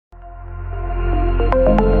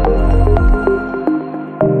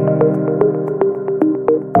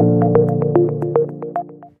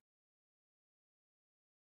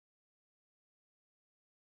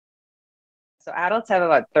So adults have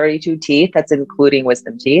about 32 teeth. That's including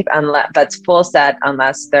wisdom teeth. That's full set,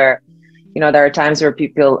 unless there are times where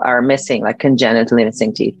people are missing, like congenitally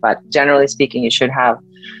missing teeth. But generally speaking, you should have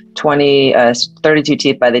 32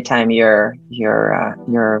 teeth by the time you're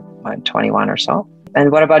 21 or so.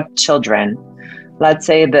 And what about children? Let's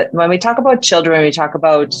say that when we talk about children, we talk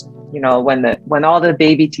about, when all the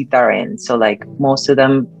baby teeth are in. So like most of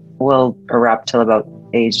them will erupt till about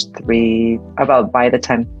age 3. About by the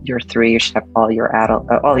time you're 3, you should have all your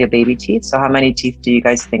baby teeth. So how many teeth do you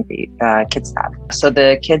guys think the kids have? So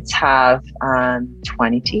the kids have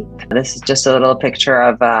 20 teeth. This is just a little picture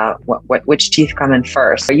of which teeth come in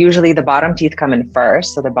first. So usually the bottom teeth come in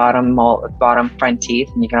first. So the bottom front teeth,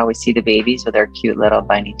 and you can always see the babies with their cute little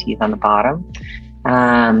tiny teeth on the bottom.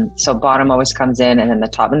 So bottom always comes in, and then the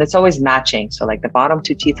top, and it's always matching. So like the bottom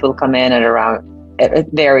 2 teeth will come in at around, it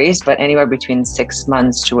varies, but anywhere between 6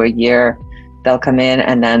 months to a year, they'll come in,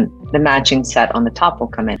 and then the matching set on the top will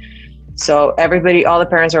come in. So all the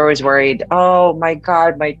parents are always worried, oh my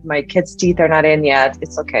God, my kids' teeth are not in yet.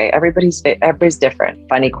 It's okay. Everybody's different.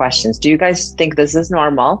 Funny questions. Do you guys think this is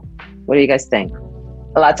normal? What do you guys think?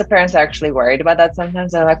 Lots of parents are actually worried about that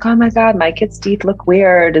sometimes. They're like, oh my God, my kids' teeth look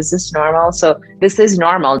weird. Is this normal? So this is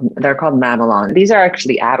normal. They're called mamelon. These are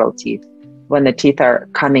actually adult teeth. When the teeth are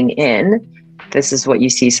coming in, this is what you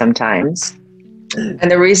see sometimes.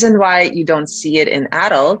 And the reason why you don't see it in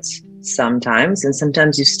adults sometimes, and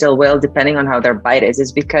sometimes you still will, depending on how their bite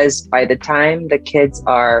is because by the time the teeth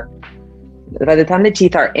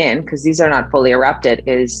are in, because these are not fully erupted,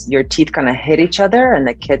 is your teeth kind of hit each other, and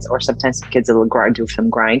sometimes the kids will do some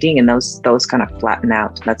grinding, and those kind of flatten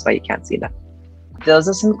out. That's why you can't see them. Those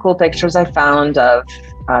are some cool pictures I found of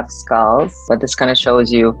skulls, but this kind of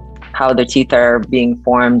shows you how the teeth are being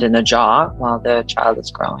formed in the jaw while the child is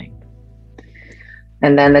growing.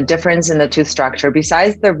 And then the difference in the tooth structure,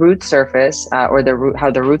 besides the root surface how the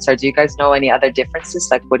roots are, do you guys know any other differences?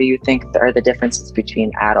 Like, what do you think are the differences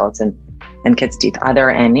between adults and kids' teeth? Are there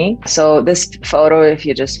any? So this photo, if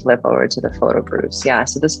you just flip over to the photo, Bruce. Yeah,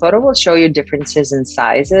 so this photo will show you differences in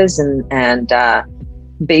sizes, and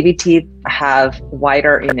baby teeth have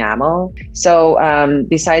wider enamel. So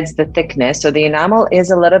besides the thickness, so the enamel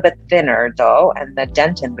is a little bit thinner though, and the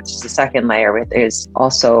dentin, which is the second layer, is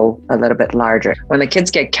also a little bit larger. When the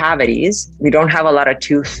kids get cavities, we don't have a lot of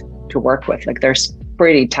tooth to work with. Like they're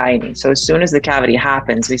pretty tiny. So as soon as the cavity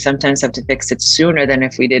happens, we sometimes have to fix it sooner than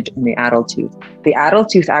if we did in the adult tooth. The adult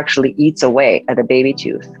tooth actually eats away at the baby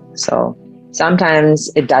tooth. So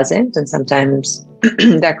sometimes it doesn't, and sometimes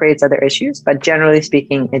that creates other issues, but generally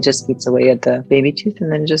speaking, it just eats away at the baby tooth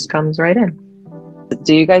and then just comes right in.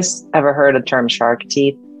 Do you guys ever heard the term shark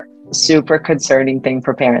teeth? Super concerning thing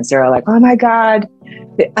for parents. They're like, oh my God,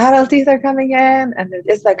 the adult teeth are coming in, and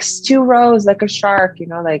it's like 2 rows like a shark,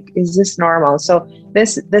 like, is this normal? So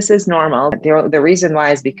this is normal. The reason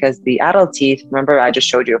why is because the adult teeth, remember I just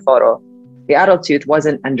showed you a photo, the adult tooth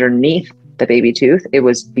wasn't underneath the baby tooth, it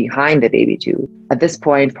was behind the baby tooth. At this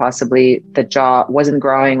point, possibly the jaw wasn't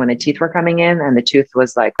growing when the teeth were coming in, and the tooth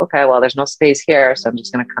was like, okay, well, there's no space here, so I'm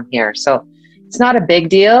just going to come here. So it's not a big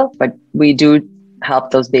deal, but we do help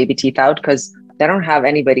those baby teeth out because they don't have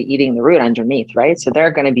anybody eating the root underneath, right? So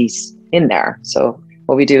they're going to be in there. So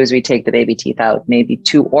what we do is we take the baby teeth out, maybe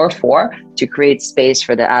 2 or 4, to create space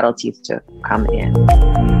for the adult teeth to come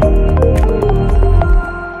in.